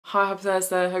Hi, happy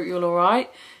Thursday, hope you're all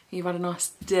alright. You've had a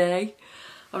nice day.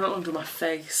 I've not long done my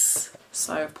face,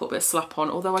 so I've put a bit of slap on,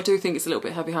 although I do think it's a little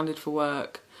bit heavy-handed for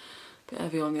work. A bit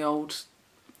heavy on the old...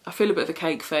 I feel a bit of a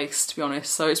cake face, to be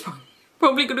honest, so it's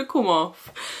probably going to come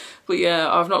off. But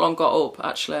yeah, I've not long got up,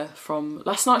 actually, from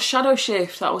last night's shadow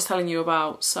shift that I was telling you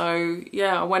about. So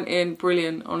yeah, I went in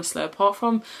brilliant, honestly, apart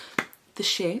from the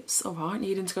shits, alright,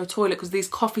 needing to go toilet, because these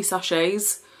coffee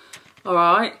sachets,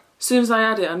 alright, as soon as I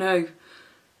had it, I know.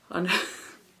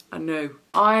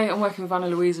 I am working with Ana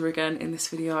Luisa again in this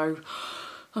video.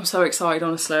 I'm so excited,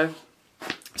 honestly,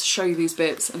 to show you these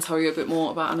bits and tell you a bit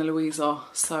more about Ana Luisa.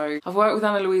 So I've worked with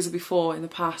Ana Luisa before in the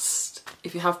past.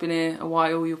 If you have been here a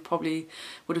while, you probably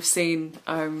would have seen,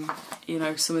 you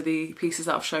know, some of the pieces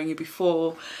that I've shown you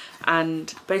before.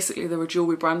 And basically they're a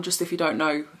jewellery brand. Just if you don't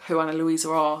know who Ana Luisa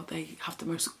are, they have the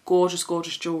most gorgeous,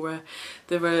 gorgeous jewellery.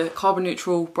 They're a carbon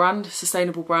neutral brand,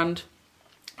 sustainable brand.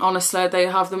 Honestly, they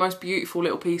have the most beautiful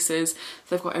little pieces.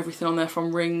 They've got everything on there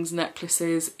from rings,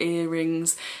 necklaces,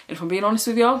 earrings. And if I'm being honest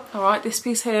with you, all right, this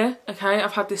piece here, okay,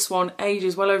 I've had this one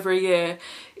ages, well over a year,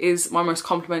 is my most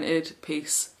complimented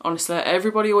piece. Honestly,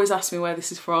 everybody always asks me where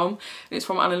this is from, and it's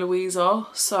from Ana Luisa.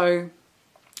 So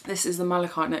this is the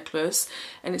malachite necklace,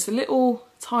 and it's a little,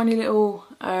 tiny little,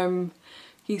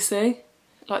 you see,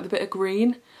 like the bit of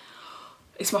green.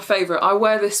 It's my favourite. I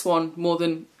wear this one more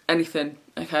than anything.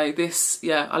 Okay, this,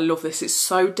 yeah, I love this. It's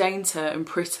so dainty and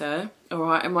pretty, all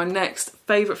right. And my next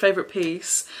favourite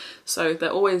piece, so they're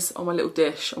always on my little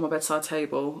dish on my bedside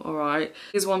table, all right.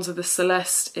 These ones are the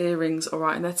Celeste earrings, all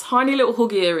right, and they're tiny little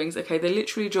huggy earrings, okay. They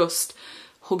literally just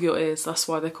hug your ears. That's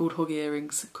why they're called huggy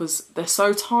earrings, because they're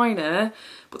so tiny,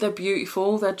 but they're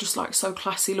beautiful. They're just like so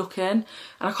classy looking, and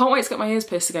I can't wait to get my ears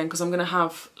pierced again, because I'm gonna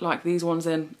have like these ones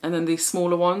in, and then these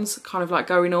smaller ones kind of like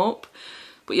going up.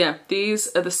 But yeah, these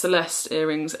are the Celeste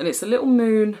earrings, and it's a little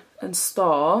moon and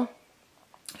star.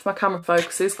 If my camera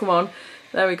focuses, come on,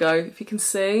 there we go. If you can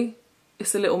see,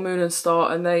 it's a little moon and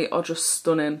star, and they are just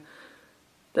stunning.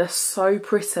 They're so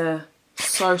pretty,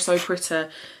 so pretty.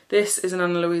 This is an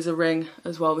Ana Luisa ring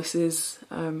as well. This is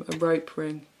a rope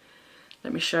ring.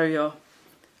 Let me show you.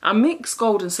 I mix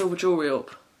gold and silver jewellery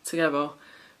up together,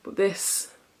 but this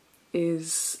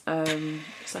is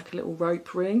it's like a little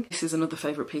rope ring. This is another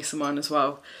favourite piece of mine as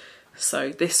well.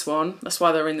 So this one, that's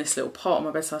why they're in this little pot on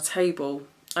my bedside table.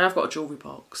 I have got a jewellery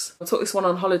box. I took this one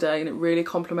on holiday, and it really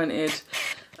complemented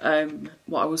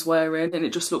what I was wearing, and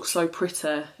it just looks so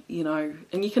pretty, you know,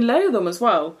 and you can layer them as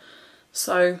well.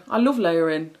 So I love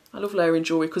layering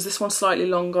jewellery, because this one's slightly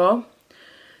longer.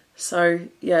 So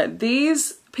yeah,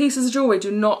 these pieces of jewellery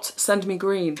do not send me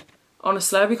green,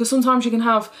 honestly, because sometimes you can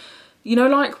have, you know,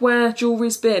 like where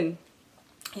jewellery's been,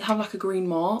 you have like a green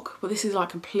mark, but this is like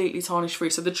completely tarnish free.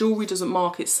 So the jewellery doesn't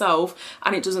mark itself,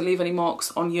 and it doesn't leave any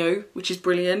marks on you, which is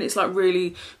brilliant. It's like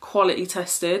really quality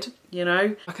tested, you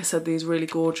know. Like I said, these really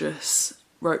gorgeous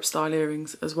rope style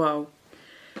earrings as well.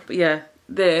 But yeah,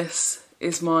 this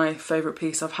is my favourite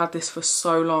piece. I've had this for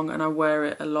so long, and I wear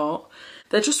it a lot.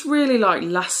 They're just really like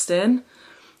lasting,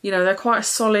 you know, they're quite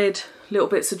solid little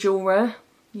bits of jewellery,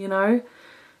 you know,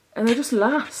 and they just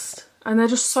last. And they're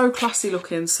just so classy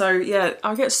looking. So yeah,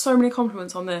 I get so many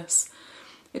compliments on this.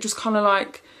 It just kind of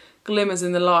like glimmers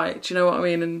in the light, do you know what I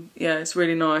mean? And yeah, it's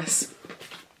really nice.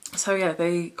 So yeah,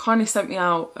 they kindly sent me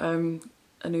out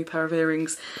a new pair of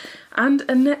earrings and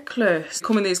a necklace.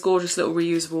 Come in these gorgeous little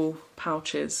reusable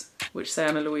pouches, which say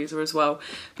Ana Luisa as well.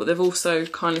 But they've also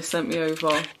kindly sent me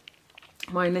over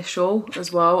my initial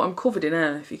as well. I'm covered in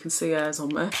hair, if you can see hairs on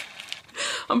me.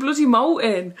 I'm bloody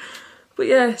molting. But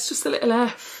yeah, it's just a little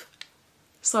F.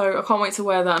 So I can't wait to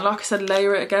wear that, and like I said,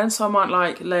 layer it again. So I might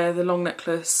like layer the long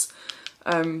necklace,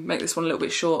 make this one a little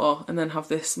bit shorter, and then have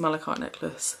this malachite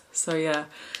necklace. So yeah,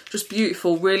 just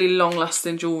beautiful, really long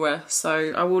lasting jewellery.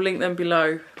 So I will link them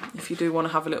below if you do want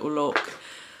to have a little look,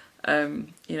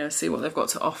 you know, see what they've got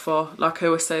to offer. Like I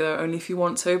always say though, only if you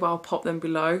want to, but I'll pop them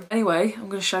below. Anyway, I'm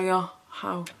going to show you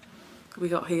how we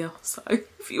got here. So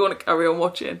if you want to carry on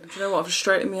watching. Do you know what, I've just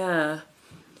straightened my hair.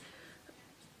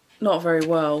 Not very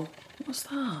well. What's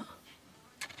that?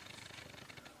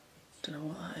 Don't know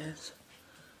what that is.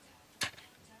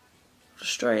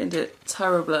 Just straightened it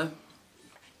terribly.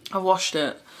 I washed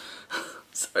it,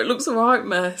 so it looks a right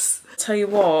mess. Tell you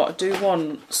what, I do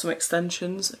want some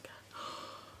extensions.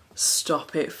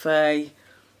 Stop it, Faye.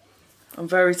 I'm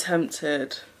very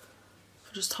tempted.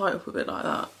 If I just tie it up a bit like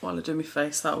that while I do my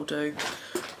face, that'll do.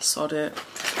 Sod it.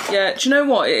 Yeah, do you know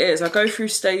what it is? I go through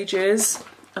stages,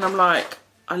 and I'm like,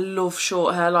 I love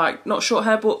short hair, like, not short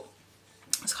hair, but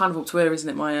it's kind of up to here, isn't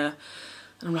it, my hair?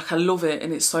 And I'm like, I love it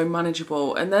and it's so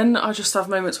manageable. And then I just have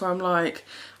moments where I'm like,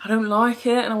 I don't like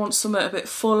it and I want something a bit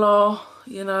fuller,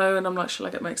 you know, and I'm like, shall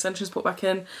I get my extensions put back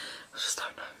in? I just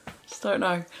don't know, just don't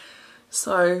know.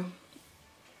 So,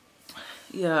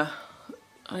 yeah,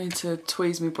 I need to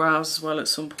tweeze my brows as well at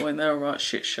some point. They're a right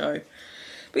shit show.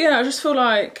 But yeah, I just feel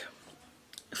like,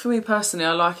 for me personally,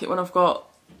 I like it when I've got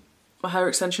my hair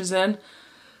extensions in.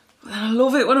 But then I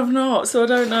love it when I've not, so I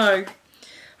don't know.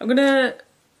 I'm gonna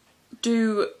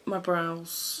do my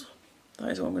brows. That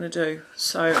is what I'm gonna do.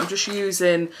 So I'm just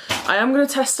using, I am gonna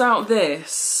test out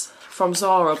this from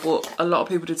Zara, but a lot of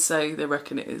people did say they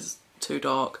reckon it is too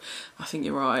dark. I think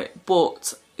you're right,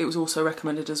 but it was also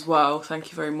recommended as well,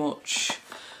 thank you very much,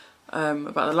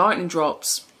 about the lightning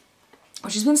drops,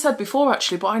 which has been said before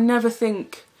actually, but I never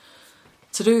think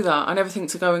to do that. I never think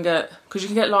to go and get, because you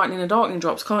can get lightning and darkening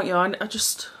drops, can't you? I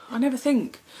never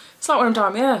think. It's like when I'm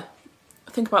dyeing my hair,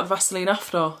 I think about the Vaseline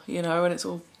after, you know, and it's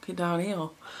all down here.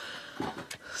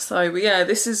 So, but yeah,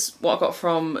 this is what I got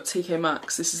from TK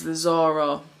Maxx. This is the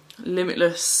Zara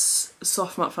Limitless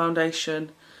Soft Matte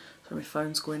Foundation. Sorry, my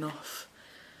phone's going off.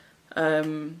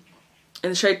 In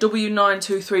the shade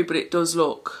W923, but it does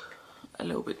look a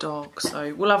little bit dark,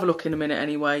 so we'll have a look in a minute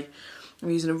anyway. I'm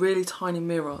using a really tiny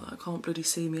mirror that I can't bloody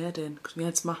see my head in because my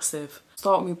head's massive.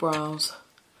 Start with my brows,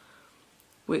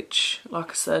 which,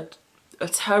 like I said, are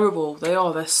terrible.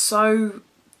 They're so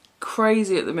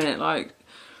crazy at the minute. Like,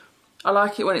 I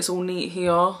like it when it's all neat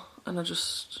here, and I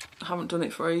just haven't done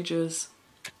it for ages.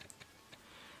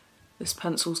 This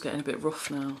pencil's getting a bit rough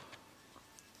now.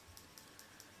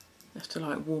 You have to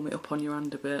like warm it up on your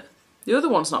hand a bit. The other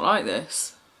one's not like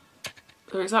this.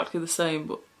 They're exactly the same,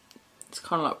 but it's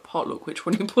kind of like potluck which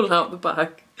one you pull out the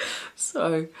bag.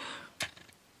 So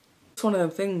it's one of them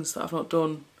things that I've not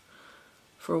done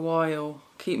for a while.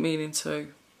 Keep meaning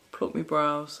to pluck my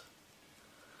brows.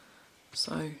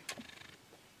 So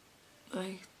are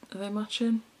they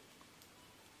matching?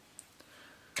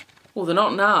 Well, they're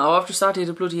not now. I've just added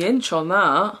a bloody inch on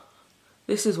that.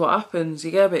 This is what happens.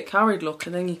 You get a bit carried, look,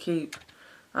 and then you keep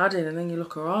adding and then you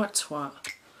look alright, twat.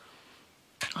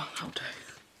 Oh, that'll do.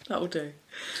 That'll do.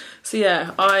 So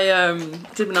yeah, I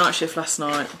did my night shift last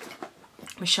night.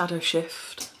 My shadow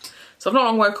shift. So I've not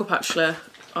long woke up actually.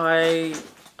 I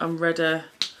am ready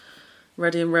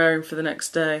and raring for the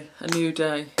next day, a new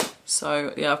day.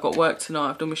 So yeah, I've got work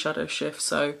tonight. I've done my shadow shift.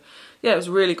 So yeah, it was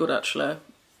really good actually.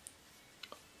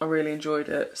 I really enjoyed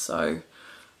it. So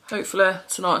hopefully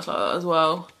tonight's like that as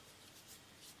well.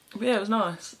 But yeah, it was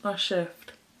nice. Nice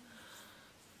shift.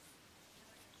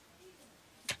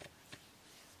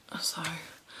 So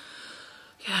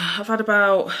yeah, I've had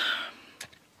about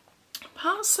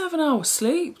 7 hours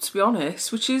sleep, to be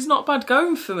honest, which is not bad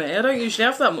going for me. I don't usually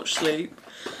have that much sleep.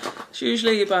 It's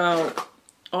usually about,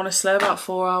 honestly, about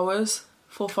 4 hours,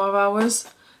 4 or 5 hours,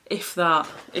 if that,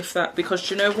 because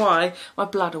do you know why? My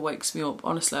bladder wakes me up,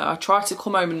 honestly. I try to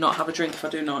come home and not have a drink if I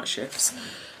do night shifts,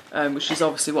 which is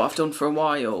obviously what I've done for a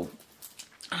while.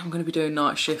 I'm going to be doing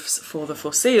night shifts for the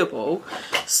foreseeable,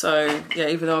 so yeah,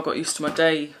 even though I got used to my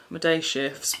day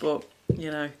shifts, but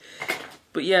you know,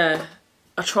 but yeah,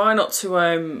 I try not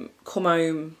to come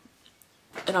home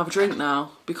and have a drink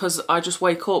now because I just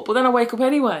wake up, but then I wake up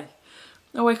anyway.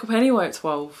 I wake up anyway at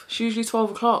 12. It's usually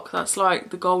 12 o'clock. That's like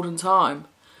the golden time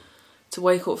to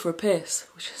wake up for a piss,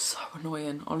 which is so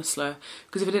annoying, honestly,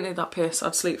 because if I didn't need that piss,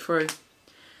 I'd sleep through.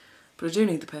 But I do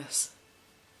need the piss.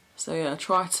 So yeah, I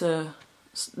try to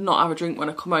not have a drink when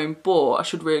I come home, but I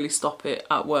should really stop it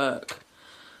at work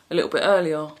a little bit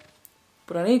earlier.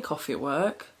 But I need coffee at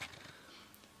work.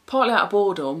 Partly out of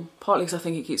boredom, partly because I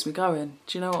think it keeps me going.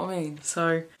 Do you know what I mean?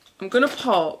 So I'm going to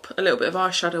pop a little bit of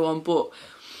eyeshadow on, but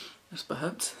I just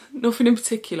burped. Nothing in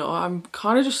particular. I'm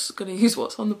kind of just going to use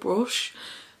what's on the brush.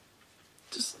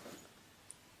 Just,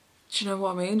 do you know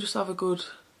what I mean? Just have a good,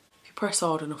 if you press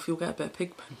hard enough, you'll get a bit of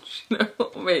pigment. You know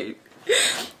what I mean?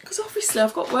 Because obviously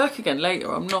I've got work again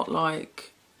later. I'm not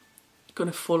like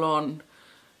going to full on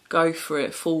go for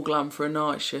it, full glam for a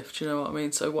night shift, you know what I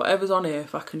mean? So whatever's on here,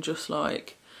 if I can just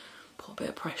like put a bit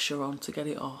of pressure on to get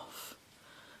it off,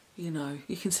 you know,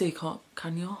 you can see,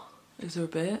 can you? Is there a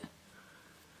bit?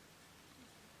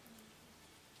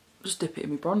 Just dip it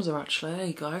in my bronzer actually, there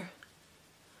you go.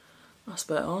 That's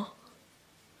better.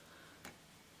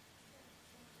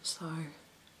 So,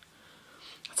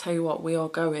 I'll tell you what, we are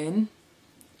going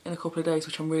in a couple of days,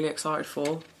 which I'm really excited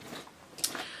for,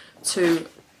 to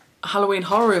a Halloween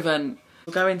horror event.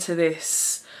 We're going to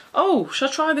this, oh, should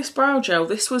I try this brow gel?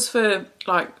 This was for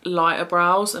like lighter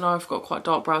brows, and I've got quite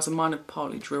dark brows and mine are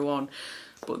partly drew on.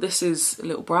 But this is a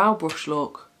little brow brush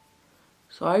look.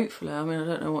 So hopefully, I mean, I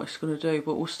don't know what it's going to do,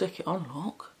 but we'll stick it on,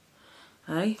 look.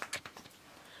 Hey?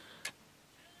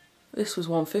 This was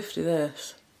 £1.50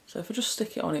 this. So if I just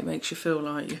stick it on, it makes you feel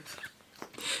like you've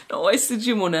not wasted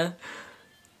your money.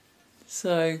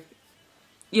 So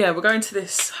yeah, we're going to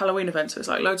this Halloween event, so it's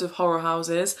like loads of horror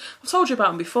houses. I've told you about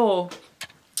them before,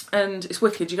 and it's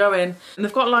wicked. You go in, and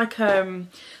they've got like,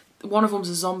 one of them's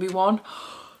a zombie one.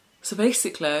 So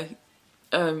basically,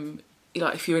 like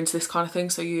if you're into this kind of thing,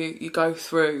 so you go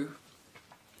through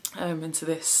into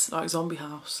this like zombie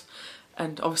house,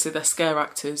 and obviously they're scare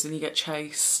actors, and you get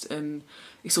chased, and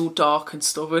it's all dark and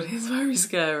stuff, and it's very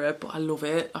scary, but I love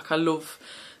it. Like I love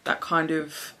that kind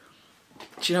of,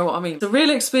 do you know what I mean? It's a real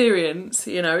experience,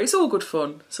 you know, it's all good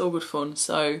fun. It's all good fun.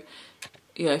 So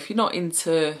yeah, if you're not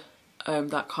into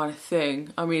that kind of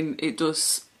thing, I mean, it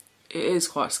is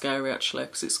quite scary actually,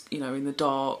 because it's, you know, in the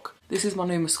dark. This is my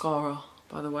new mascara,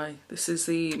 by the way. This is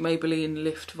the Maybelline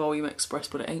Lift Volume Express,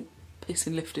 but it ain't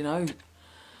pissing lifting out,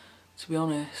 to be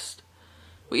honest.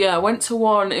 But yeah, I went to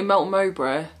one in Melton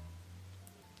Mowbray.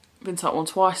 Been to that one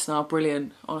twice now.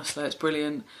 Brilliant, honestly, it's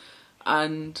brilliant.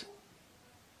 And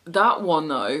that one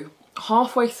though,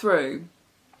 halfway through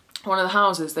one of the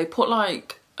houses, they put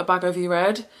like a bag over your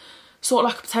head, sort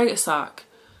of like a potato sack,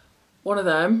 one of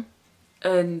them,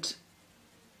 and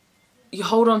you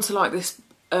hold on to like this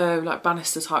like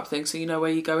banister type thing, so you know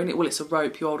where you're going. Well, it's a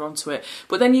rope, you hold on to it,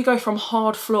 but then you go from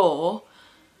hard floor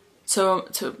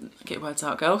to get words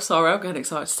out, girl, sorry, I'm getting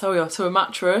excited to tell you, to a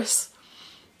mattress.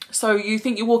 So you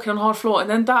think you're walking on hard floor, and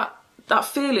then that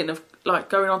feeling of like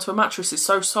going onto a mattress is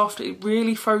so soft, it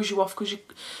really throws you off because you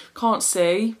can't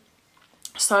see.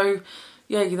 So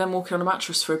yeah, you're then walking on a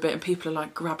mattress for a bit, and people are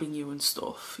like grabbing you and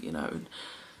stuff, you know.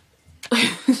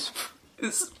 It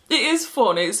is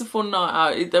fun. It's a fun night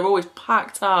out. They're always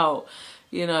packed out,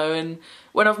 you know. And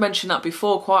when I've mentioned that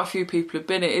before, quite a few people have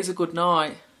been. It is a good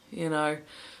night, you know.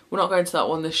 We're not going to that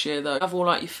one this year though. Have all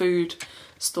like your food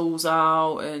stalls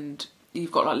out, and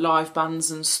you've got like live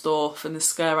bands and stuff, and the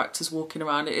scare actors walking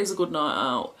around. It is a good night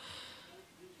out,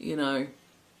 you know.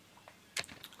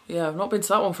 Yeah, I've not been to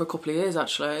that one for a couple of years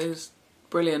actually. It was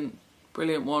brilliant,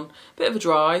 brilliant one. Bit of a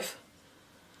drive.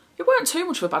 It weren't too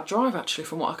much of a bad drive actually,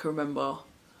 from what I can remember.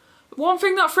 One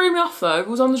thing that threw me off though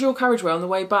was on the dual carriageway on the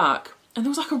way back, and there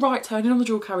was like a right turning on the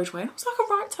dual carriageway, and it was like a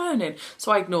right turning.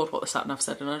 So I ignored what the sat nav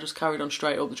said, and I just carried on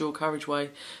straight up the dual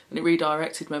carriageway, and it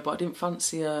redirected me, but I didn't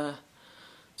fancy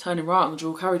turning right on the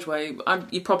dual carriageway.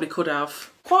 And you probably could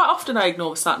have. Quite often I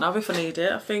ignore the sat nav if I need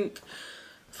it. I think,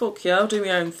 fuck yeah, I'll do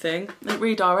my own thing. And it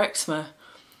redirects me,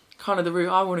 kind of the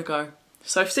route I want to go.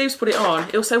 So if Steve's put it on,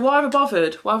 he'll say, why have I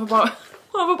bothered? Why have I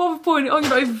bothered putting it on?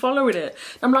 You're not even following it.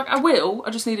 And I'm like, I will,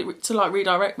 I just need it to like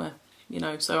redirect me, you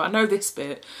know. So I know this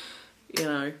bit, you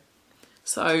know.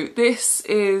 So this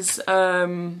is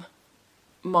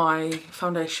my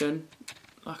foundation,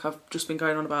 like I've just been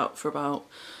going on about for about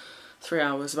 3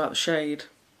 hours, about the shade.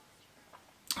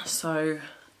 So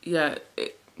yeah,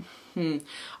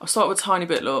 I'll start with a tiny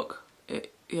bit. Look,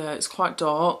 yeah, it's quite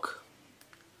dark,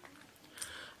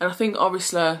 and I think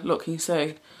obviously, look, can you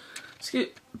see? Excuse,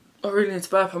 I really need to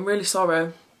burp. I'm really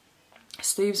sorry.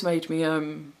 Steve's made me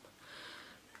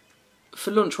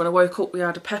for lunch when I woke up. We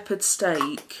had a peppered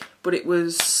steak, but it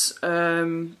was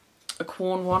a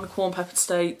corn peppered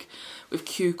steak with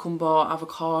cucumber,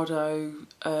 avocado,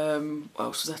 what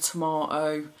else was there,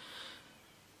 tomato,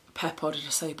 pepper, did I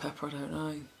say pepper? I don't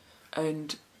know.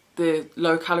 And the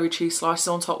low calorie cheese slices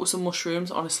on top with some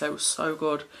mushrooms. Honestly, it was so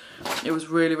good. It was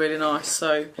really, really nice.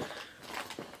 So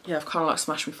yeah, I've kind of like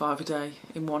smashed me 5 a day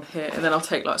in one hit. And then I'll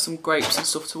take like some grapes and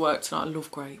stuff to work tonight. I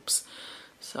love grapes.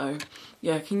 So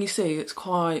yeah, can you see, it's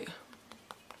quite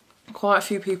a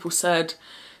few people said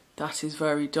that is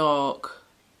very dark.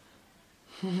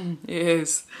 It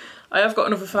is. I have got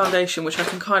another foundation which I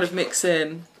can kind of mix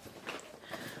in,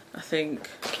 I think,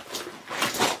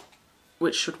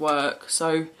 which should work.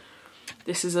 So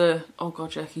this is a, oh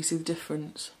god, yeah, can you see the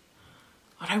difference?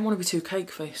 I don't want to be too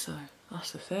cake face though,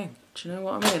 that's the thing. Do you know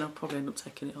what I mean? I'll probably end up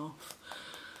taking it off.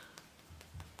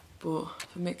 But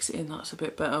if I mix it in, that's a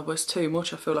bit better. But it's too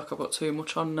much, I feel like I've got too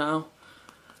much on now.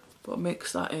 But I'll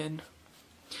mix that in.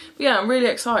 But yeah, I'm really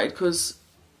excited because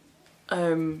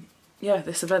yeah,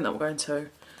 this event that we're going to.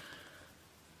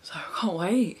 So I can't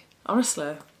wait,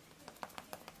 honestly.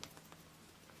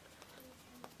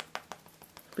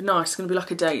 It'll be nice, it's going to be like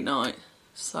a date night.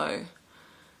 So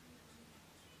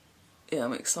yeah,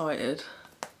 I'm excited.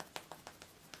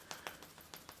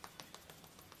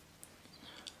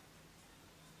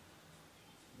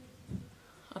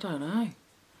 I don't know.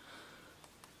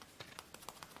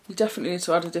 You definitely need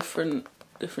to add a different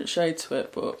shade to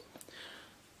it, but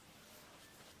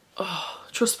oh,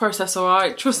 trust the process,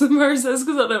 alright? Trust the process,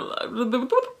 because I don't like.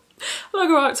 I look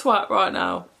a right twat right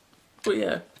now. But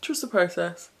yeah, trust the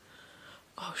process.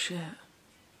 Oh shit. I've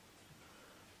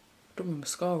done my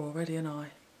mascara already, ain't I?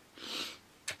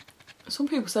 Some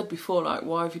people said before, like,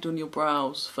 why have you done your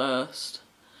brows first?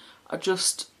 I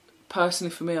just,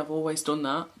 personally for me, I've always done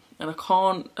that. And I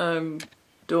can't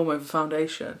do them over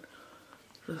foundation.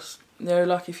 Just, you know,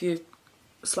 like if you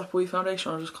slap away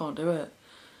foundation, I just can't do it.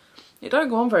 It don't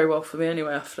go on very well for me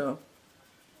anyway after.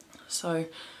 So,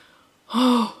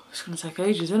 oh, it's going to take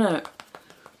ages, isn't it?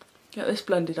 Get this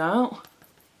blended out.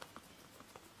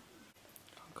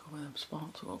 I've got them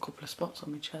spots. I've got a couple of spots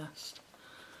on my chest.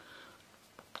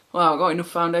 Wow, I've got enough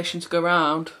foundation to go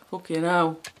round. Fucking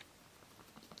hell.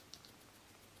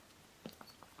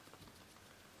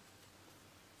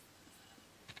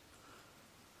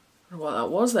 I don't know what that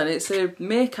was then. It's a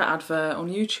Meerkat advert on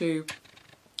YouTube.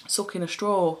 Sucking a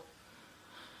straw.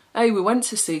 Hey, we went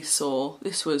to Seesaw.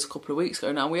 This was a couple of weeks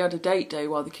ago now. We had a date day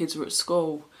while the kids were at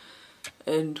school.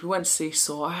 And we went to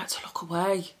Seesaw. I had to look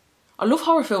away. I love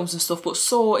horror films and stuff, but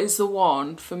Saw is the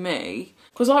one for me.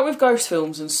 Because like with ghost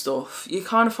films and stuff, you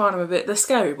kind of find them a bit, they're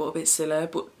scary but a bit silly.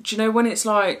 But do you know when it's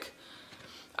like,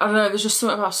 I don't know, there's just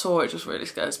something about Saw, it just really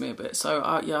scares me a bit. So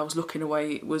yeah, I was looking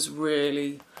away. It was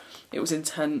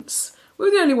intense. We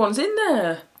were the only ones in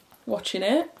there watching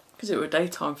it. Because it was a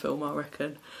daytime film, I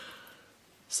reckon.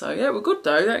 So yeah, we're good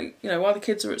though. That, you know, while the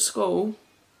kids are at school,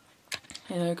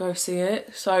 you know, go see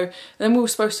it. So then we were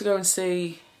supposed to go and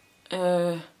see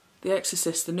The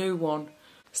Exorcist, the new one.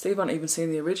 Steve hasn't even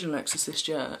seen the original Exorcist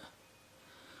yet.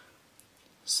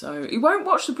 So he won't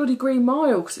watch the bloody Green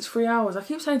Mile because it's 3 hours. I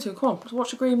keep saying to him, come on, let's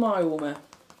watch the Green Mile, woman.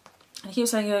 And he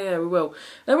keeps saying, yeah, we will.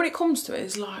 Then when it comes to it,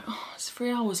 it's like, oh, it's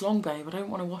 3 hours long, babe. I don't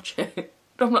want to watch it.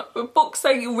 I'm like, for fuck's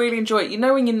sake, you'll really enjoy it. You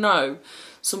know when you know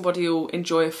somebody will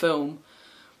enjoy a film,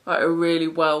 like a really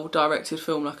well-directed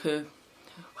film, like a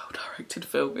well-directed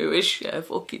film. It is, yeah,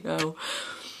 fucking hell.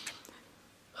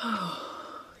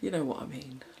 You know what I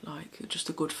mean. Like, just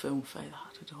a good film, Faye,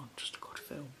 that had done. Just a good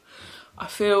film. I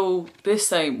feel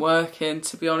this ain't working,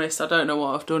 to be honest. I don't know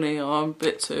what I've done here. I'm a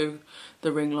bit too...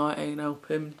 The ring light ain't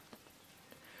helping.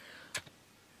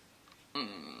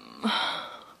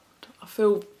 I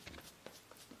feel a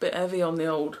bit heavy on the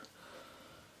old...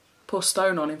 Pour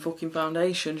stone on in fucking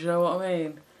foundation, do you know what I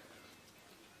mean?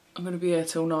 I'm going to be here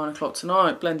till 9 o'clock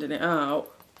tonight, blending it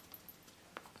out.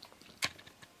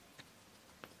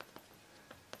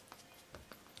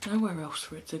 Nowhere else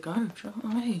for it to go, do you know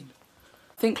what I mean?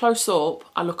 I think close up,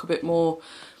 I look a bit more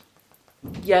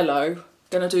yellow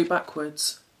than I do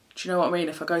backwards. Do you know what I mean?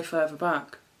 If I go further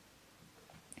back.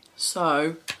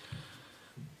 So,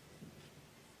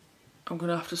 I'm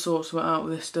going to have to sort something out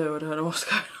with this do. I don't know what's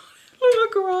going on. I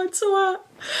look like a right twat.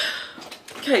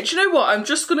 Okay, do you know what? I'm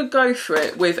just going to go for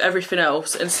it with everything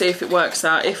else and see if it works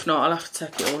out. If not, I'll have to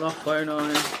take it all off, won't I?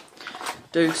 And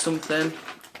do something.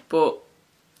 But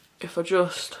if I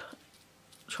just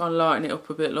try and lighten it up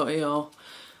a bit like here,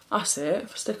 that's it.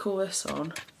 If I stick all this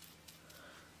on,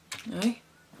 okay,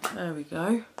 there we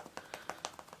go.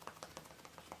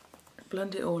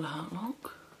 Blend it all out,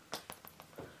 look.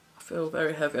 I feel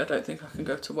very heavy. I don't think I can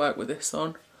go to work with this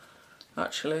on,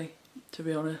 actually, to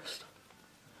be honest.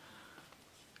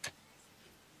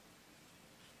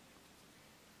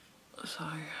 So,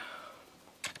 I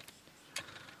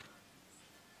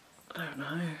don't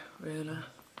know, really.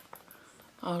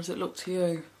 How does it look to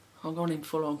you? I've gone in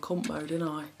full on cunt mode, didn't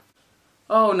I?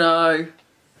 Oh no,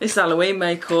 it's Halloween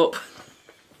makeup.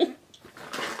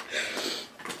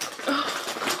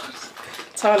 Oh,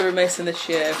 Tyler and Mason this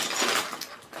year.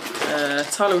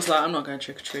 Tyler was like, I'm not going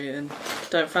trick-or-treating.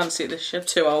 Don't fancy it this year, I'm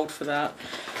too old for that.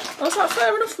 I was like,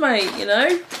 fair enough, mate, you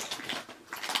know.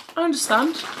 I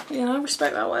understand, you know,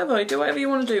 respect that, whatever. You do whatever you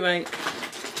want to do, mate.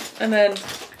 And then,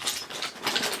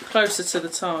 closer to the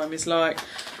time, he's like,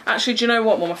 actually, do you know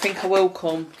what, Mum? I think I will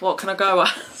come. What can I go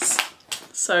as?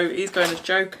 So he's going as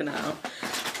Joker now.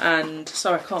 And,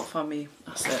 sorry, I can't find me,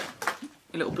 that's it,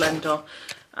 a little blender.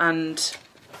 And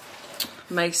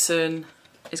Mason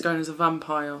is going as a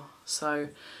vampire. So,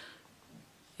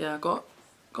 yeah, I got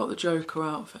the Joker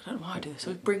outfit. I don't know why I do this.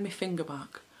 So bring my finger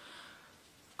back.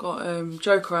 Got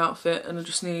Joker outfit, and I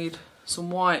just need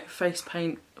some white face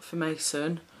paint for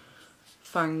Mason.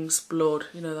 Fangs, blood,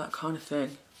 you know, that kind of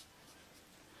thing.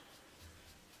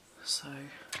 So,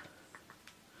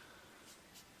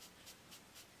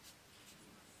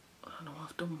 I don't know what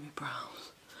I've done with my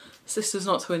brows. Sisters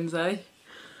not twins, eh?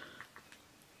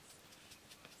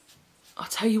 I'll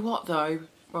tell you what though,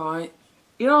 right?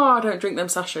 You know I don't drink them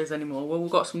sachets anymore. Well, we've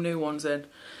got some new ones in.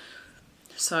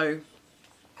 So,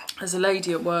 there's a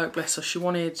lady at work, bless her, she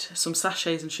wanted some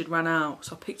sachets and she'd ran out.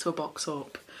 So I picked her a box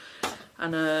up.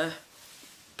 and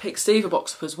picked Steve a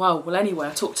box up as well. Well, anyway,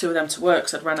 I took 2 of them to work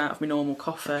because I'd ran out of my normal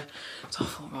coffee. So I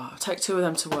thought, right, I'll take 2 of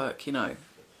them to work, you know.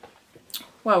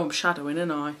 Well, I'm shadowing,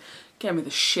 ain't I? Gave me the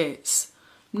shits.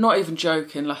 I'm not even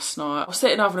joking. Last night I was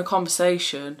sitting having a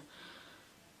conversation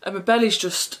and my belly's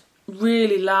just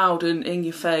really loud and in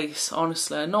your face,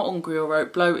 honestly. Not hungry or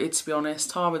bloated, to be honest.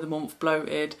 Time of the month,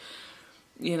 bloated,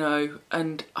 you know.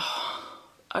 And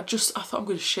I thought I'm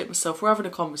going to shit myself. We're having a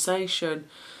conversation,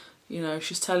 you know.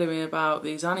 She's telling me about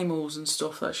these animals and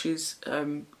stuff that she's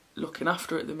looking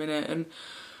after at the minute, and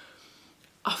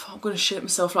I thought I'm going to shit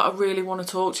myself. Like, I really want to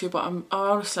talk to you, but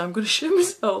honestly, I'm going to shit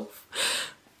myself.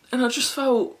 And I just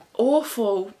felt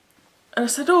awful. And I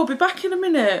said, oh, I'll be back in a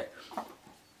minute.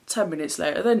 10 minutes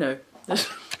later, they knew.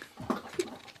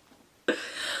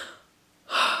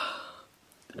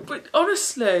 But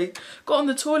honestly, got on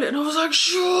the toilet and I was like,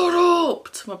 shut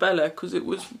up, to my belly, because it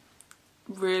was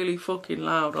really fucking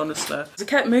loud, honestly. I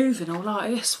kept moving all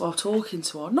like this while talking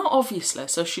to her. Not obviously,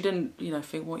 so she didn't, you know,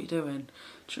 think, what you doing?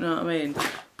 Do you know what I mean?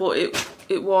 But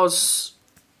it was,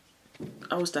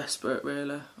 I was desperate,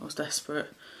 really. I was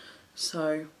desperate.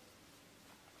 So,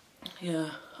 yeah.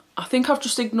 I think I've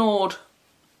just ignored,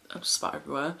 I'm spat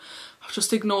everywhere. I've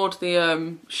just ignored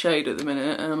the shade at the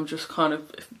minute, and I'm just kind of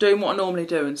doing what I normally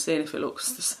do and seeing if it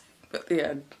looks the same at the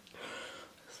end.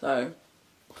 So,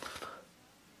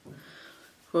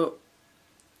 but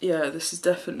yeah, this is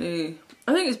definitely,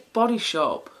 I think it's Body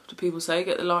Shop. Do people say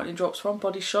get the lightning drops from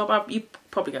Body Shop? You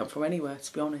probably get them from anywhere,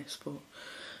 to be honest, but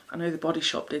I know the Body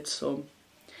Shop did some.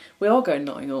 We are going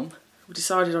Nottingham. We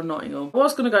decided on Nottingham. I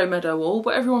was going to go Meadowhall,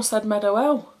 but everyone said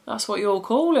Meadowell. That's what you all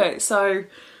call it. So,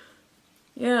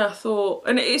 yeah, I thought,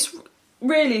 and it's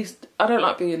really, I don't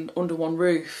like being under one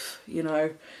roof, you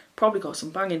know. Probably got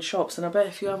some banging shops, and I bet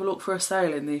if you have a look for a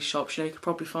sale in these shops, you know, you could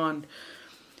probably find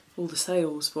all the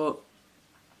sales. But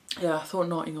yeah, I thought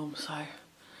Nottingham, so,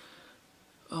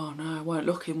 oh no, I weren't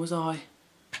looking, was I?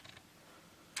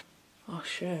 Oh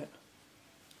shit.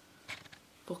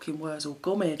 Fucking Wurzel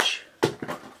Gummidge.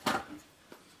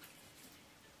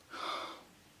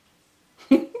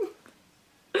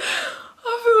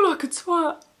 I feel like a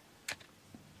twat.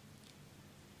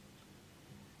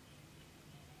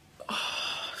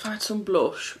 Oh, if I had some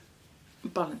blush,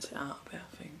 balance it out a bit,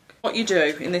 I think. What you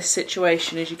do in this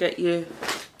situation is you get your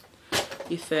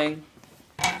thing.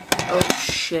 Oh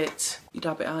shit. You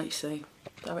dab it out, you see.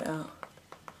 Dab it out.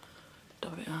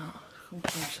 Dab it out. Come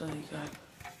close, there you go.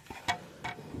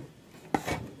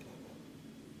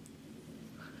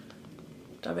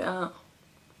 Dab it out.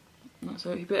 That's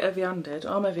a bit heavy-handed.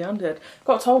 I'm heavy-handed.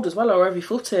 Got told as well, or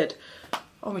heavy-footed.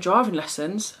 On my driving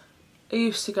lessons, I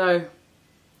used to go...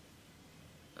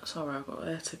 Sorry, I've got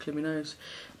air tickling my nose.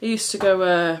 I used to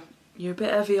go, you're a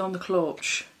bit heavy on the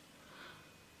clutch.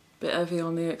 A bit heavy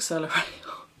on the accelerator.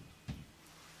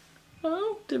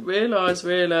 Oh, didn't realise,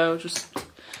 really. I was just... Do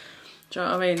you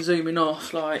know what I mean? Zooming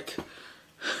off, like...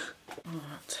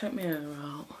 Alright, take my hair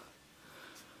out.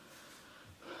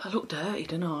 I look dirty,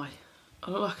 don't I? I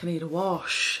look like I need a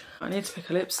wash. I need to pick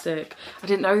a lipstick. I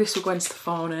didn't know this was Gwen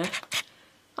Stefani.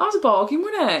 That was a bargain,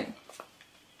 wasn't it?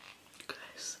 Look at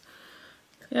this.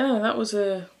 Yeah, that was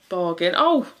a bargain.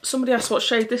 Oh, somebody asked what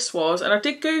shade this was, and I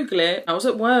did Google it. I was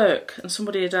at work, and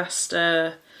somebody had asked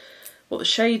what the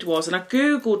shade was, and I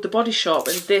Googled the Body Shop,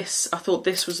 and this, I thought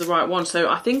this was the right one.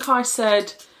 So I think I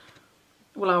said,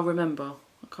 well, I'll remember.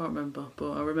 I can't remember,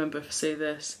 but I remember if I see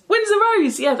this. Windsor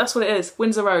Rose! Yeah, that's what it is.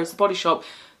 Windsor Rose, the Body Shop.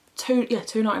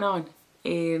 £2.99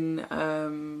 in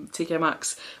TK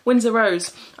Maxx. Windsor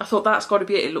Rose. I thought that's got to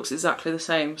be it. It looks exactly the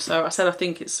same. So I said I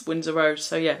think it's Windsor Rose.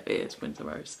 So yeah, it is Windsor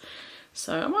Rose.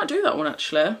 So I might do that one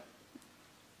actually.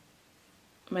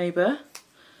 Maybe.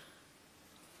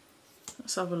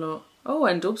 Let's have a look. Oh,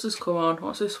 N-Dubs has come on.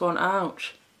 What's this one?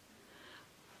 Ouch.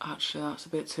 Actually, that's a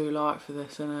bit too light for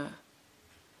this, isn't it?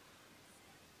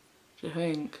 Do you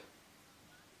think?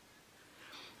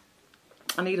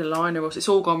 I need a liner, it's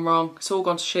all gone wrong. It's all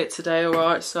gone to shit today,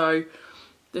 alright, so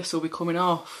this will be coming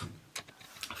off.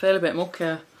 I feel a bit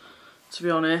mucky, to be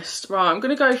honest. Right, I'm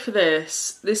going to go for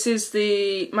this. This is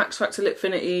the Max Factor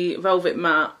Lipfinity Velvet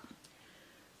Matte.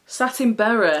 Satin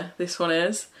Berry, this one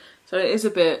is. So it is a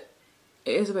bit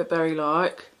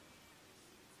berry-like.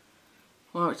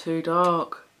 Might be too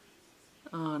dark.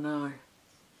 Oh no.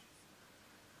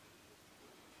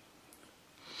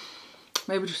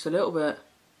 Maybe just a little bit.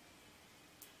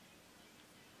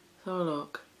 Let's have a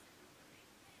look.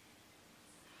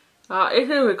 It's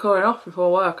going to be coming off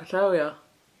before work, I tell you.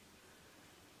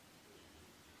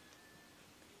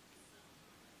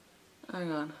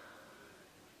 Hang on.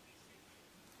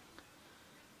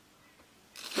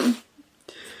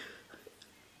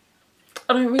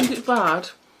 I don't think it's bad,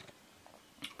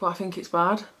 but I think it's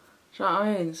bad. Do you know what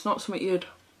I mean? It's not something you'd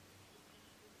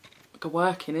go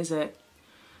working, is it?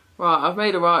 Right, I've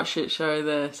made a right shit show of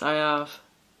this, I have.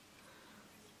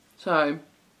 So,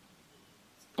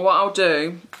 what I'll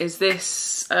do is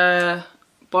this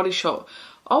Body Shop.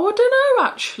 Oh, I don't know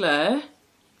actually.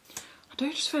 I do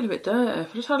just feel a bit dirty.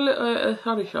 I just had a little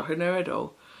Body Shop in the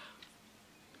middle.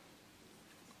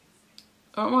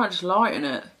 I might just lighten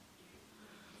it.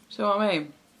 See what I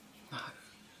mean?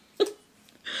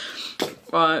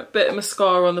 Right, bit of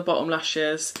mascara on the bottom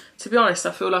lashes. To be honest,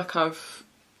 I feel like I've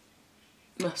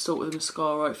messed up with the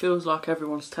mascara. It feels like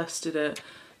everyone's tested it.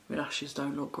 My lashes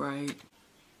don't look great.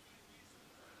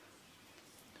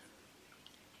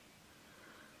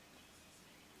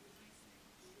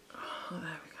 Oh, there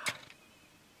we go.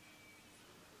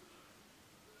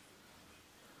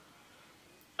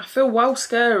 I feel well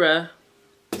scary. Right,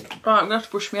 I'm gonna have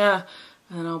to brush my hair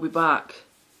and then I'll be back.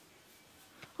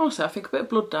 Honestly, I think a bit of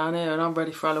blood down here and I'm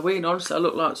ready for Halloween. Honestly, I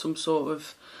look like some sort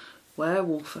of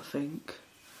werewolf, I think.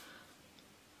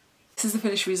 This is the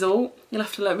finished result. You'll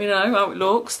have to let me know how it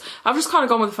looks. I've just kind of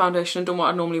gone with the foundation and done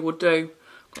what I normally would do.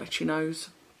 Got itchy nose.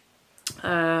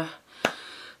 So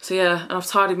yeah, and I've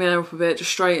tidied my hair up a bit,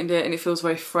 just straightened it, and it feels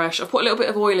very fresh. I've put a little bit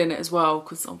of oil in it as well,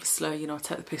 because obviously, you know, I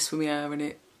take the piss with my hair and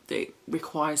it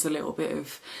requires a little bit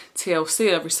of TLC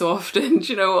every so often,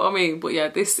 do you know what I mean? But yeah,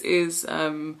 this is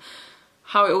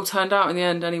how it all turned out in the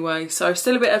end anyway. So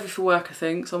still a bit heavy for work, I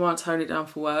think, so I might tone it down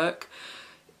for work.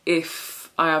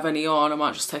 If I have any on, I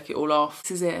might just take it all off.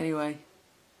 This is it anyway.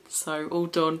 So all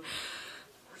done.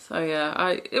 So yeah,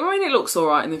 I mean it looks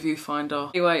alright in the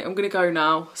viewfinder. Anyway, I'm gonna go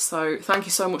now. So thank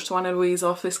you so much to Ana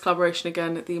Luisa for this collaboration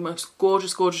again. The most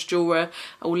gorgeous, gorgeous jewellery.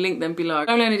 I will link them below.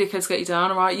 Don't let any dickheads get you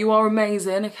down, alright? You are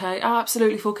amazing, okay?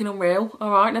 Absolutely fucking unreal,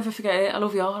 alright? Never forget it. I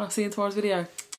love you all and I'll see you in tomorrow's video.